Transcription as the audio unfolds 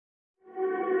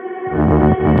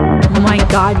Oh my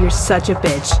god, you're such a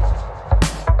bitch.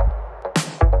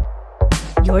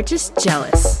 You're just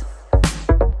jealous.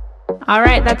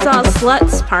 Alright, that's all,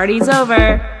 sluts. Party's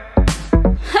over.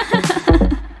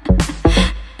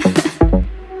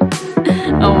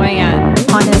 Oh my god.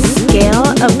 On a scale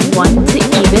of 1 to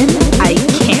even, I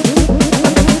can't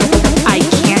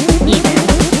even.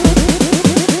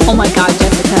 Oh my god,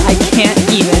 Jessica, I can't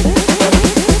even.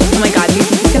 Oh my god, do you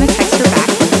think he's gonna text her back?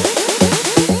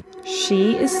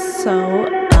 She is so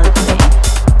ugly.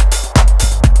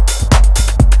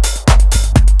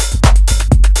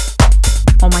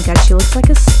 Oh my god, she looks like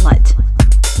a slut.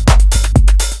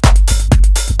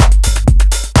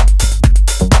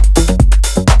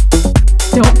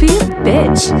 Don't be a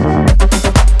bitch.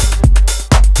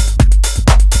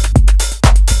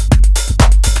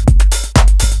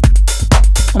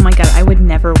 Oh my god, I would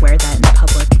never wear that in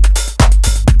public.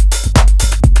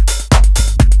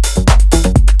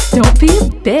 Don't be a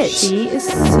bitch. She is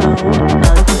so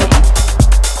ugly.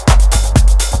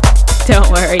 Don't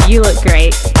worry, you look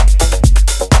great.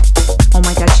 Oh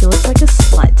my god, she looks like a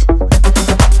slut.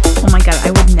 Oh my god,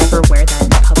 I would never wear that in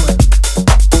public.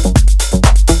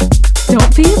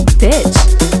 Don't be a bitch.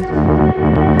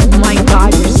 Oh my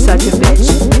god, you're such a bitch.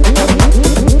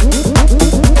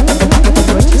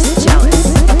 You're just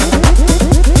jealous.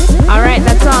 Alright,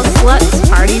 that's all, sluts.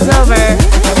 Party's over.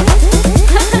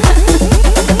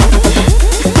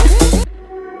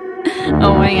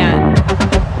 Oh my god.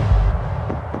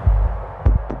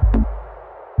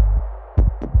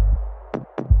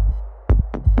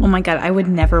 Oh my god, I would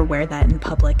never wear that in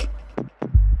public.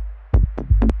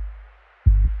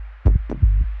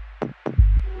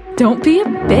 Don't be a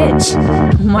bitch.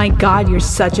 Oh my god, you're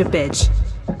such a bitch.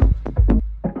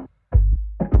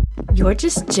 You're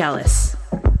just jealous.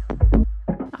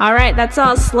 Alright, that's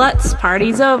all, sluts.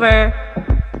 Party's over.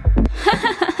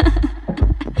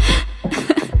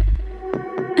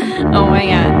 Oh my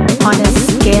god. On a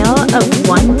scale of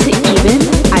 1 to even,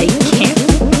 I can't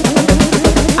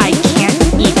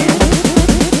even.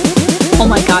 Oh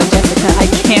my god, Jessica, I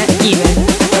can't even.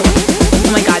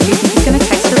 Oh my god, do you think he's gonna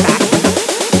text her back?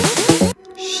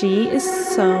 She is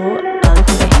so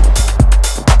ugly.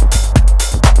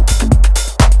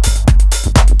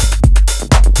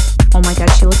 Oh my god,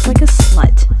 she looks like a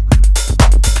slut.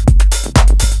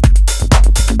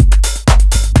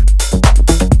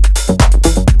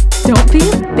 Don't be a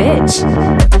bitch.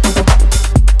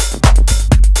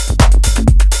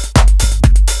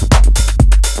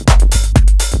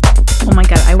 Oh my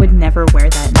god, I would never wear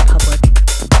that in public.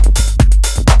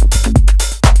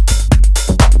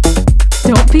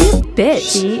 Don't be a bitch.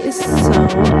 She is so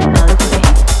ugly.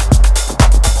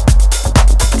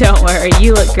 Don't worry,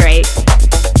 you look great.